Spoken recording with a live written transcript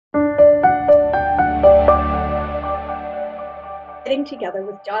getting together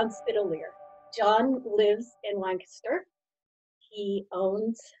with John Spidaliere. John lives in Lancaster. He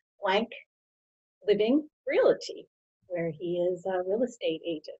owns LancLiving Realty, where he is a real estate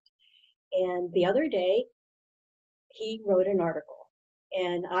agent. And the other day, he wrote an article,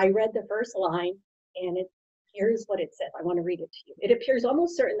 and I read the first line, and here's what it said. I want to read it to you. It appears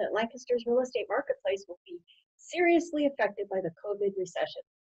almost certain that Lancaster's real estate marketplace will be seriously affected by the COVID recession.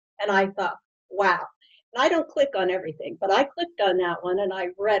 And I thought, wow. And I don't click on everything, but I clicked on that one and I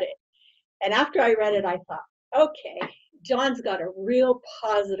read it. And after I read it, I thought, okay, John's got a real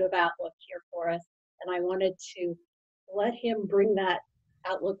positive outlook here for us. And I wanted to let him bring that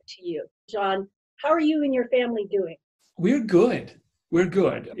outlook to you. John, how are you and your family doing? We're good. We're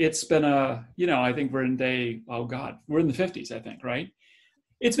good. It's been I think we're in we're in the 50s, I think, right?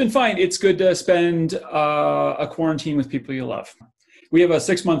 It's been fine. It's good to spend a quarantine with people you love. We have a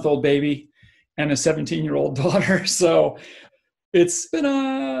 6-month-old baby and a 17-year-old daughter. So it's been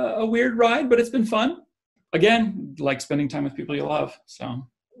a weird ride, but it's been fun. Again, like spending time with people you love. So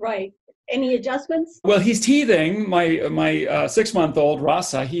right. Any adjustments? Well, he's teething. My 6-month-old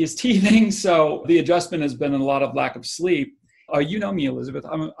Rasa, he is teething. So the adjustment has been a lot of lack of sleep. You know me, Elizabeth.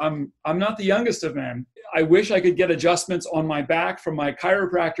 I'm not the youngest of men. I wish I could get adjustments on my back from my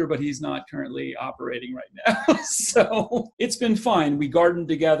chiropractor, but he's not currently operating right now. So it's been fine. We garden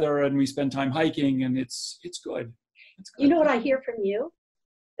together and we spend time hiking, and it's good. It's good. You know what I hear from you?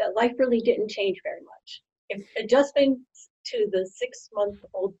 That life really didn't change very much. If adjusting to the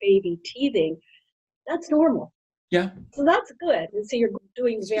 6-month-old baby teething, that's normal. Yeah. So that's good. And so you're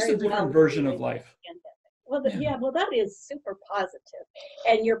doing it's very just a different well. Version of life. Well, well, that is super positive.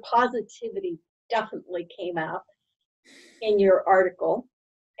 And your positivity definitely came out in your article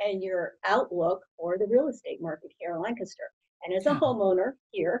and your outlook for the real estate market here in Lancaster. And as a homeowner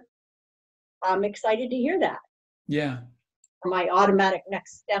here, I'm excited to hear that. Yeah. My automatic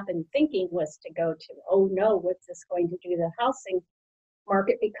next step in thinking was to go to, oh no, what's this going to do to the housing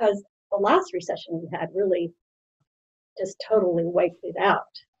market? Because the last recession we had really just totally wiped it out.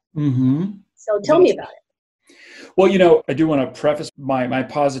 Mm-hmm. So tell me about it. Well, I do want to preface my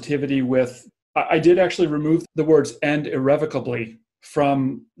positivity with, I did actually remove the words "and irrevocably"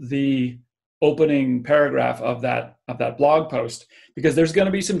 from the opening paragraph of that blog post, because there's going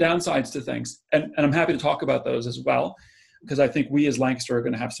to be some downsides to things. And I'm happy to talk about those as well, because I think we as Lancaster are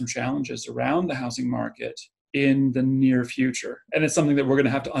going to have some challenges around the housing market in the near future. And it's something that we're going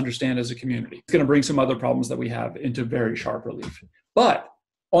to have to understand as a community. It's going to bring some other problems that we have into very sharp relief. But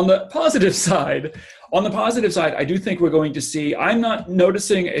on the positive side, I do think we're going to see, I'm not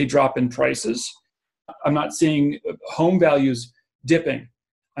noticing a drop in prices. I'm not seeing home values dipping.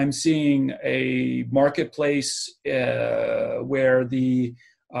 I'm seeing a marketplace where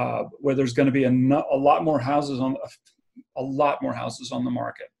there's going to be a lot more houses on the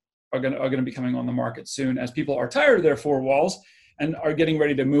market are going to be coming on the market soon, as people are tired of their four walls and are getting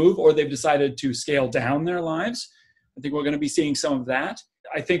ready to move, or they've decided to scale down their lives. I think we're going to be seeing some of that.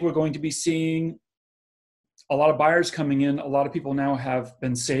 I think we're going to be seeing a lot of buyers coming in. A lot of people now have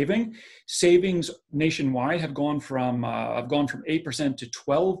been saving. Savings nationwide have gone from 8% to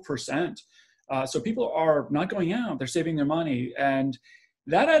 12%. So people are not going out; they're saving their money, and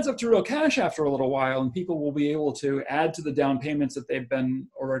that adds up to real cash after a little while. And people will be able to add to the down payments that they've been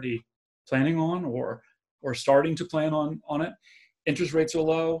already planning on or starting to plan on it. Interest rates are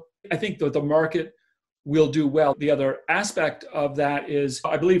low. I think that the market will do well. The other aspect of that is,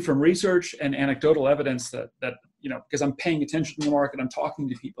 I believe from research and anecdotal evidence that because I'm paying attention to the market, I'm talking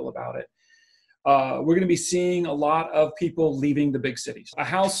to people about it. We're going to be seeing a lot of people leaving the big cities. A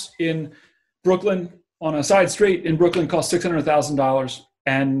house in Brooklyn on a side street in Brooklyn costs $600,000,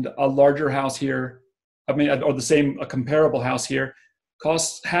 and a larger house here, a comparable house here,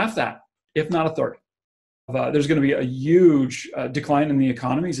 costs half that, if not a third. There's going to be a huge decline in the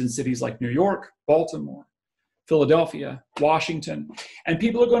economies in cities like New York, Baltimore, Philadelphia, Washington, and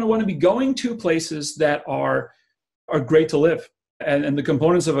people are going to want to be going to places that are great to live, and the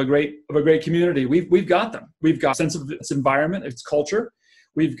components of a great community. We've got them. We've got a sense of its environment, its culture.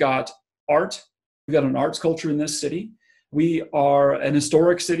 We've got art. We've got an arts culture in this city. We are an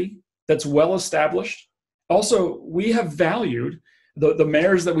historic city that's well established. Also, we have valued the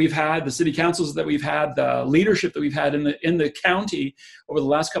mayors that we've had, the city councils that we've had, the leadership that we've had in the county over the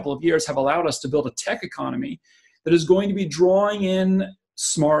last couple of years have allowed us to build a tech economy that is going to be drawing in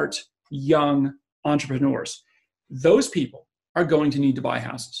smart, young entrepreneurs. Those people are going to need to buy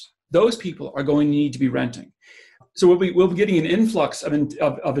houses. Those people are going to need to be renting. So we'll be getting an influx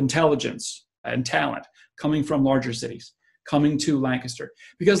of intelligence and talent coming from larger cities, coming to Lancaster,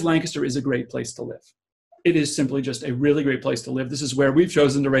 because Lancaster is a great place to live. it is simply just a really great place to live. This is where we've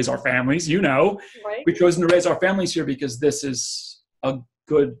chosen to raise our families. Right. We've chosen to raise our families here because this is a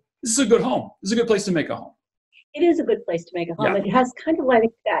good home. This is a good place to make a home. It is a good place to make a home. Yeah. It has kind of like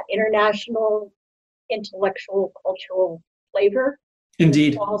that international, intellectual, cultural flavor.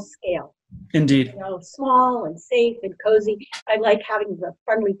 Indeed. Small scale. Indeed. Small and safe and cozy. I like having the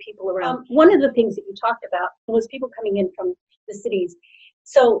friendly people around. One of the things that you talked about was people coming in from the cities.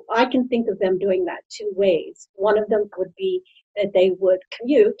 So I can think of them doing that two ways. One of them would be that they would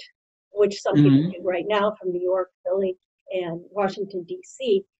commute, which some people do right now from New York, Philly, and Washington,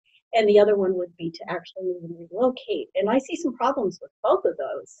 D.C. And the other one would be to actually move and relocate. And I see some problems with both of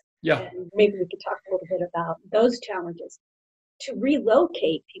those. Yeah. And maybe we could talk a little bit about those challenges. To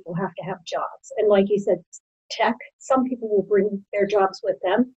relocate, people have to have jobs. And like you said, tech, some people will bring their jobs with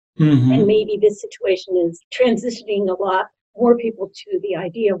them. And maybe this situation is transitioning a lot more people to the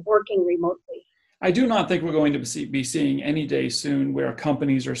idea of working remotely. I do not think we're going to be seeing any day soon where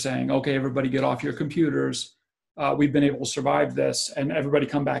companies are saying, okay, everybody get off your computers. We've been able to survive this and everybody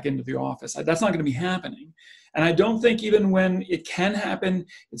come back into the office. That's not going to be happening. And I don't think even when it can happen,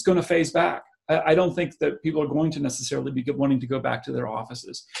 it's going to phase back. I don't think that people are going to necessarily be wanting to go back to their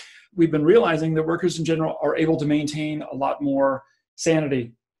offices. We've been realizing that workers in general are able to maintain a lot more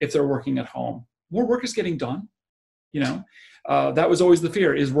sanity if they're working at home. More work is getting done. That was always the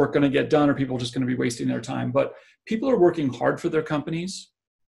fear. Is work going to get done or people just going to be wasting their time? But people are working hard for their companies.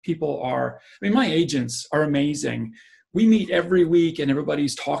 My agents are amazing. We meet every week and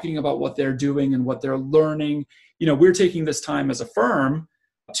everybody's talking about what they're doing and what they're learning. We're taking this time as a firm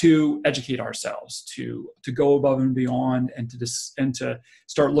to educate ourselves, to go above and beyond, and to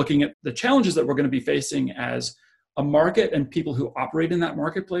start looking at the challenges that we're going to be facing as a market and people who operate in that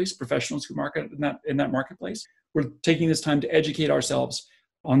marketplace, professionals who market in that marketplace. We're taking this time to educate ourselves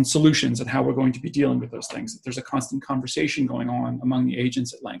on solutions and how we're going to be dealing with those things. There's a constant conversation going on among the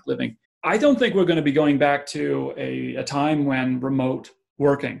agents at LancLiving. I don't think we're going to be going back to a time when remote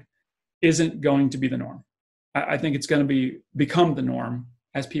working isn't going to be the norm. I think it's going to become the norm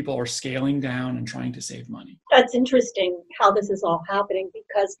as people are scaling down and trying to save money. That's interesting how this is all happening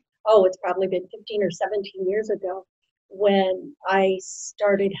because, it's probably been 15 or 17 years ago when I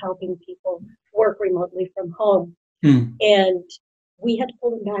started helping people work remotely from home. And we had to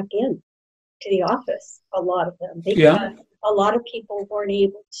pull them back in to the office, a lot of them. Because a lot of people weren't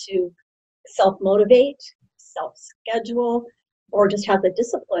able to self-motivate, self-schedule, or just have the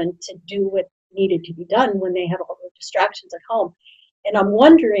discipline to do what needed to be done when they had all the distractions at home. And I'm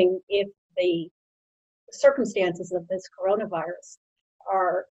wondering if the circumstances of this coronavirus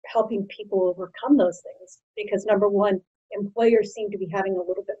are helping people overcome those things. Because number one, employers seem to be having a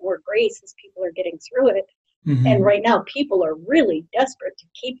little bit more grace as people are getting through it. And right now, people are really desperate to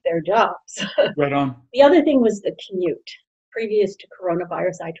keep their jobs. Right on. The other thing was the commute. Previous to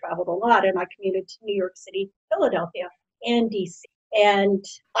coronavirus, I traveled a lot and I commuted to New York City, Philadelphia, and DC. And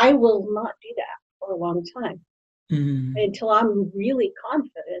I will not do that for a long time until I'm really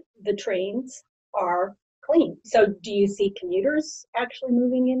confident the trains are clean. So do you see commuters actually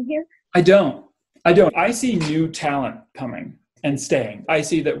moving in here? I don't. I see new talent coming and staying. I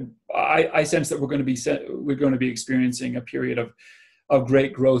see that. I sense that we're going to be experiencing a period of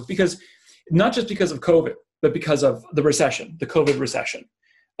great growth because not just because of COVID, but because of the recession, the COVID recession.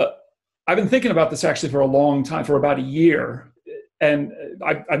 I've been thinking about this actually for a long time, for about a year. And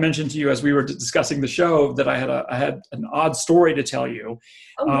I mentioned to you as we were discussing the show that I had an odd story to tell you.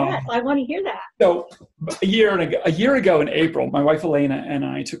 Oh, yes, I want to hear that. So a year ago in April, my wife Elena and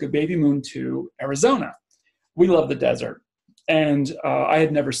I took a baby moon to Arizona. We love the desert. And I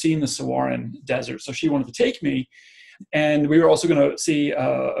had never seen the Saharan desert, so she wanted to take me. And we were also going to see,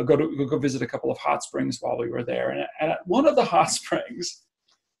 go visit a couple of hot springs while we were there. And at one of the hot springs,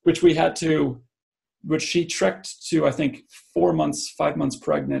 which she trekked to, I think, 5 months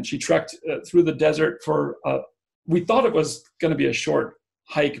pregnant. She trekked through the desert for, we thought it was going to be a short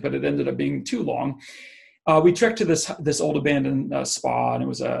hike, but it ended up being too long. We trekked to this old abandoned spa, and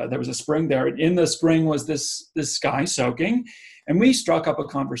there was a spring there. In the spring was this guy soaking, and we struck up a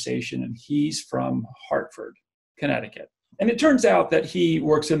conversation. And he's from Hartford, Connecticut, and it turns out that he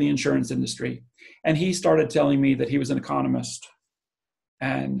works in the insurance industry. And he started telling me that he was an economist.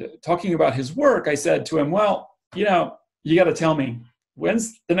 And talking about his work, I said to him, "Well, you got to tell me,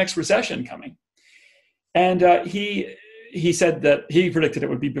 when's the next recession coming?" And he said that he predicted it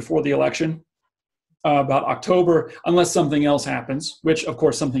would be before the election. About October, unless something else happens, which of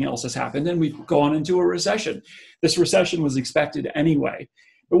course something else has happened, and we've gone into a recession. This recession was expected anyway.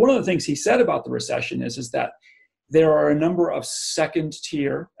 But one of the things he said about the recession is that there are a number of second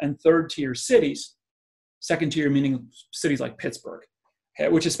tier and third tier cities second tier meaning cities like Pittsburgh,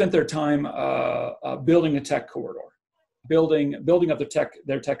 which have spent their time building a tech corridor, building up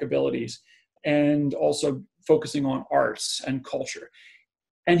their tech abilities, and also focusing on arts and culture.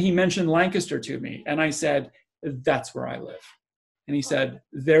 And he mentioned Lancaster to me, and I said, that's where I live. And he said,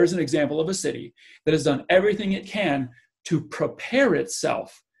 there's an example of a city that has done everything it can to prepare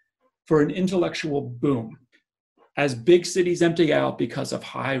itself for an intellectual boom as big cities empty out because of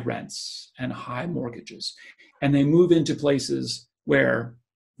high rents and high mortgages, and they move into places where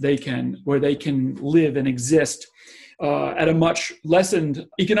they can live and exist at a much lessened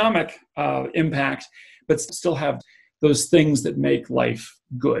economic impact, but still have those things that make life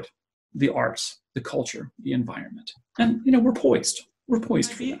good: the arts, the culture, the environment. And we're poised. We're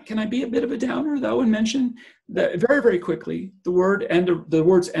poised for that. Can I be a bit of a downer though and mention that very, very quickly the words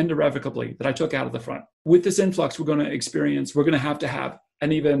 "end irrevocably" that I took out of the front? With this influx we're going to experience, we're going to have,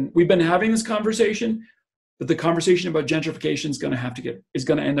 and even we've been having this conversation, but the conversation about gentrification is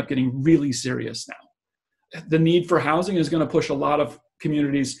going to end up getting really serious now. The need for housing is going to push a lot of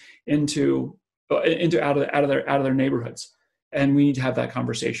communities into out of their neighborhoods. And we need to have that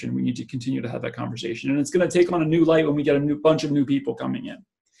conversation. We need to continue to have that conversation. And it's going to take on a new light when we get a bunch of new people coming in.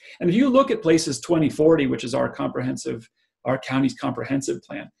 And if you look at Places 2040, which is our county's comprehensive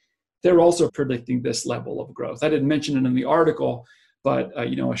plan, they're also predicting this level of growth. I didn't mention it in the article, but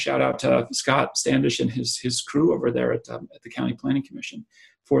a shout out to Scott Standish and his crew over there at the County Planning Commission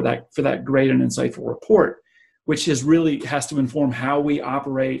for that great and insightful report, which has to inform how we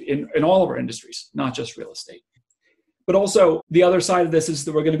operate in all of our industries, not just real estate. But also the other side of this is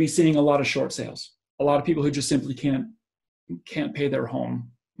that we're going to be seeing a lot of short sales, a lot of people who just simply can't pay their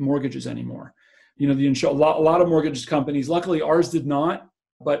home mortgages anymore. A lot of mortgage companies, luckily ours did not,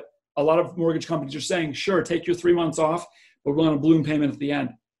 but a lot of mortgage companies are saying, sure, take your 3 months off, but we're on a balloon payment at the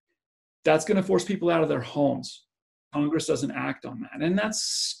end. That's going to force people out of their homes. Congress doesn't act on that, and that's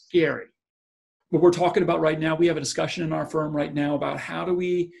scary. What we're talking about right now, we have a discussion in our firm right now about how do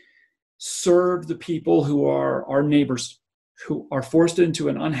we serve the people who are our neighbors, who are forced into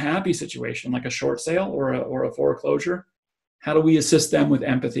an unhappy situation like a short sale or a foreclosure. How do we assist them with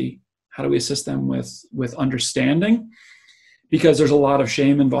empathy? How do we assist them with understanding? Because there's a lot of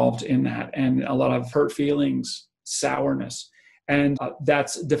shame involved in that, and a lot of hurt feelings, sourness. And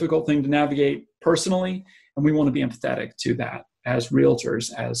that's a difficult thing to navigate personally. And we want to be empathetic to that as realtors,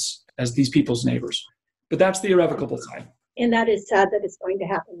 as these people's neighbors. But that's the irrevocable side. And that is sad that it's going to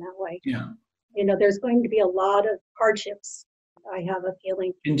happen that way. Yeah. There's going to be a lot of hardships, I have a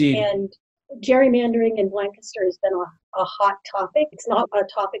feeling. Indeed. And gerrymandering in Lancaster has been a hot topic. It's not a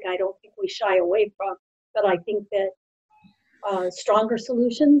topic I don't think we shy away from, but I think that stronger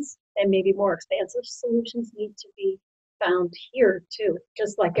solutions and maybe more expansive solutions need to be found here too,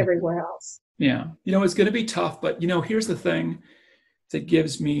 just like everywhere else. Yeah. It's going to be tough, but here's the thing that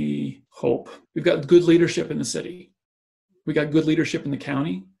gives me hope. We've got good leadership in the city. We got good leadership in the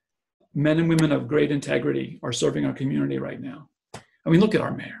county. Men and women of great integrity are serving our community right now. Look at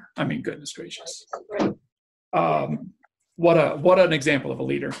our mayor. Goodness gracious. Right. What an example of a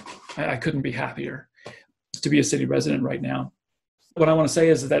leader. I couldn't be happier to be a city resident right now. What I want to say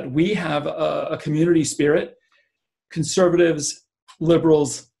is that we have a community spirit. Conservatives,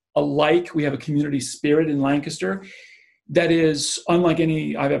 liberals alike, we have a community spirit in Lancaster that is unlike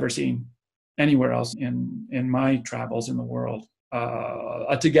any I've ever seen anywhere else in my travels in the world.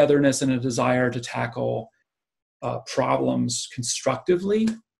 A togetherness and a desire to tackle problems constructively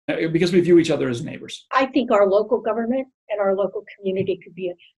because we view each other as neighbors. I think our local government and our local community could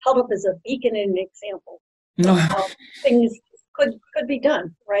be held up as a beacon and an example of how things could be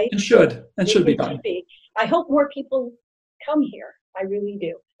done, right? It should be done. I hope more people come here. I really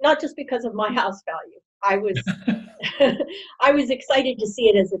do. Not just because of my house value. I was excited to see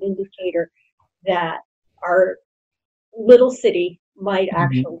it as an indicator that our little city might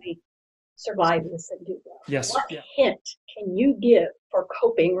actually survive this and do well. Yes. What hint can you give for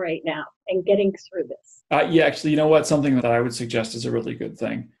coping right now and getting through this? Actually, something that I would suggest is a really good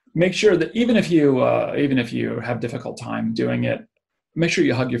thing. Make sure that even if you have difficult time doing it, make sure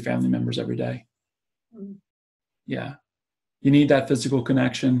you hug your family members every day. Mm-hmm. Yeah. You need that physical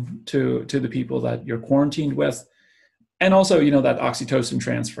connection to the people that you're quarantined with. And also, that oxytocin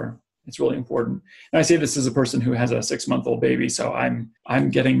transfer. It's really important. And I say this as a person who has a 6-month-old baby, so I'm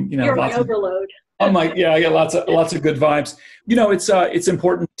getting, You're lots of overload. I get lots of good vibes. It's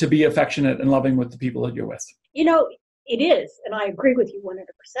important to be affectionate and loving with the people that you're with. It is, and I agree with you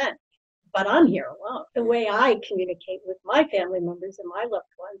 100%. But I'm here alone. The way I communicate with my family members and my loved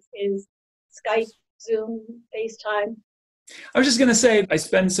ones is Skype, Zoom, FaceTime. I was just going to say, I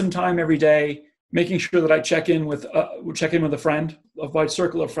spend some time every day making sure that I check in with a friend, a wide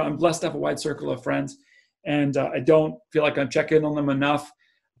circle of friends. I'm blessed to have a wide circle of friends, and I don't feel like I'm checking on them enough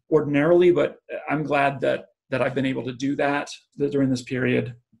ordinarily, but I'm glad that I've been able to do that during this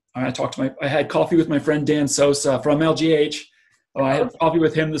period. I had coffee with my friend Dan Sosa from LGH. I had coffee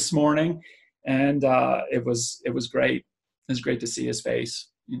with him this morning, and it was great. It was great to see his face.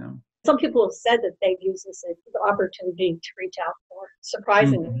 Some people have said that they've used this as the opportunity to reach out more,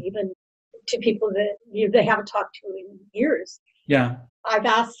 surprisingly, even to people that they haven't talked to in years. Yeah. I've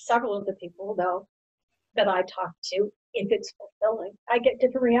asked several of the people, though, that I talk to if it's fulfilling. I get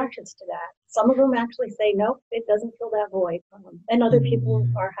different reactions to that. Some of them actually say, nope, it doesn't fill that void. And other people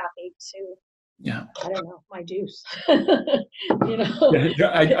are happy to, I don't know, my juice.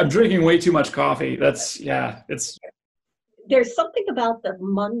 I'm drinking way too much coffee. It's. There's something about the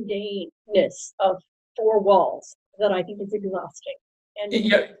mundaneness of four walls that I think is exhausting. And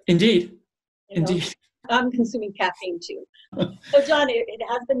yeah, indeed. Indeed. I'm consuming caffeine too. So John, it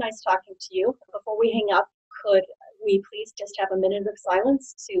has been nice talking to you. Before we hang up, could we please just have a minute of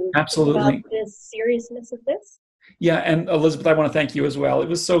silence to Absolutely think about the seriousness of this? Yeah, and Elizabeth, I want to thank you as well. It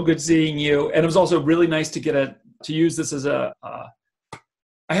was so good seeing you, and it was also really nice to to use this as a.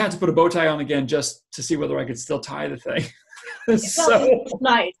 I had to put a bow tie on again just to see whether I could still tie the thing. It's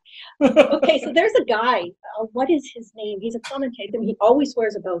nice. Okay, so there's a guy. What is his name? He's a commentator. He always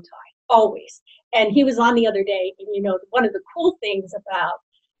wears a bow tie, always. And he was on the other day. And one of the cool things about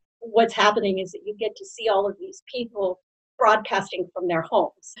what's happening is that you get to see all of these people broadcasting from their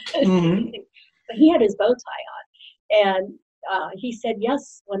homes. Mm-hmm. But he had his bow tie on, and he said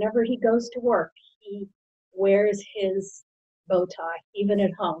yes, whenever he goes to work, he wears his bow tie, even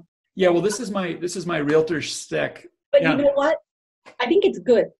at home. Yeah, well, this is my realtor stick. But you know what? I think it's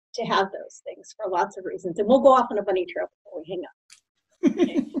good to have those things for lots of reasons, and we'll go off on a bunny trail before we hang up.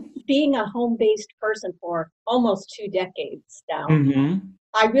 Being a home-based person for almost 2 decades now,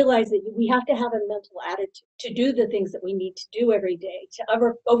 I realize that we have to have a mental attitude to do the things that we need to do every day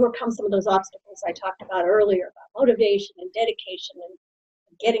to overcome some of those obstacles I talked about earlier about motivation and dedication and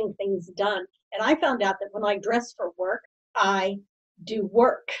getting things done. And I found out that when I dress for work, I do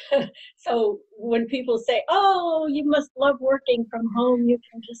work. So when people say, oh, you must love working from home, you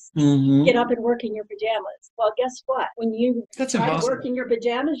can just get up and work in your pajamas. Well, guess what? When you try to work in your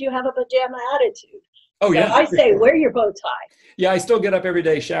pajamas, you have a pajama attitude. Oh, so yeah. I say, wear your bow tie. Yeah, I still get up every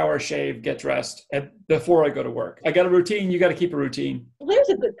day, shower, shave, get dressed before I go to work. I got a routine. You got to keep a routine. Well, there's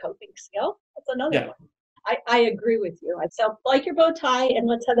a good coping skill. That's another one. I agree with you. So like your bow tie, and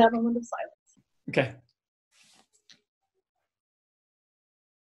let's have that moment of silence. Okay.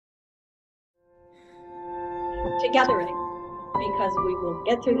 Together, because we will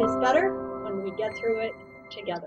get through this better when we get through it together.